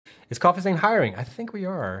Is Coffee Stain hiring? I think we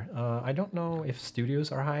are. I don't know if studios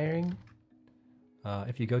are hiring.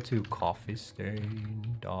 If you go to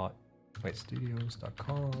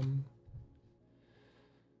studios.com.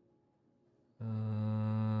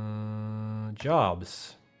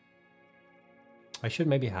 Jobs. I should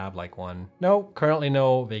maybe have like one. No, currently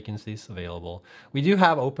no vacancies available. We do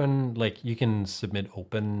have open, like you can submit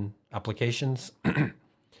open applications.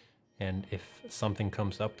 And if something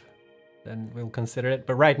comes up, then we'll consider it.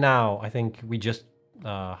 But right now, I think we just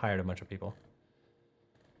hired a bunch of people.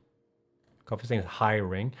 Coffee Stain is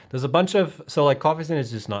hiring. There's a bunch of, so like Coffee Stain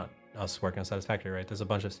is just not us working on Satisfactory, right? There's a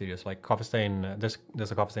bunch of studios like Coffee Stain. There's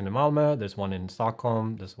a Coffee Stain in Malmö. There's one in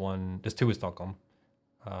Stockholm. There's two in Stockholm.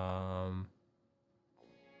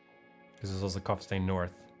 This is also Coffee Stain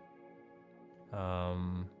North.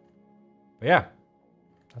 But yeah,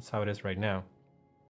 that's how it is right now.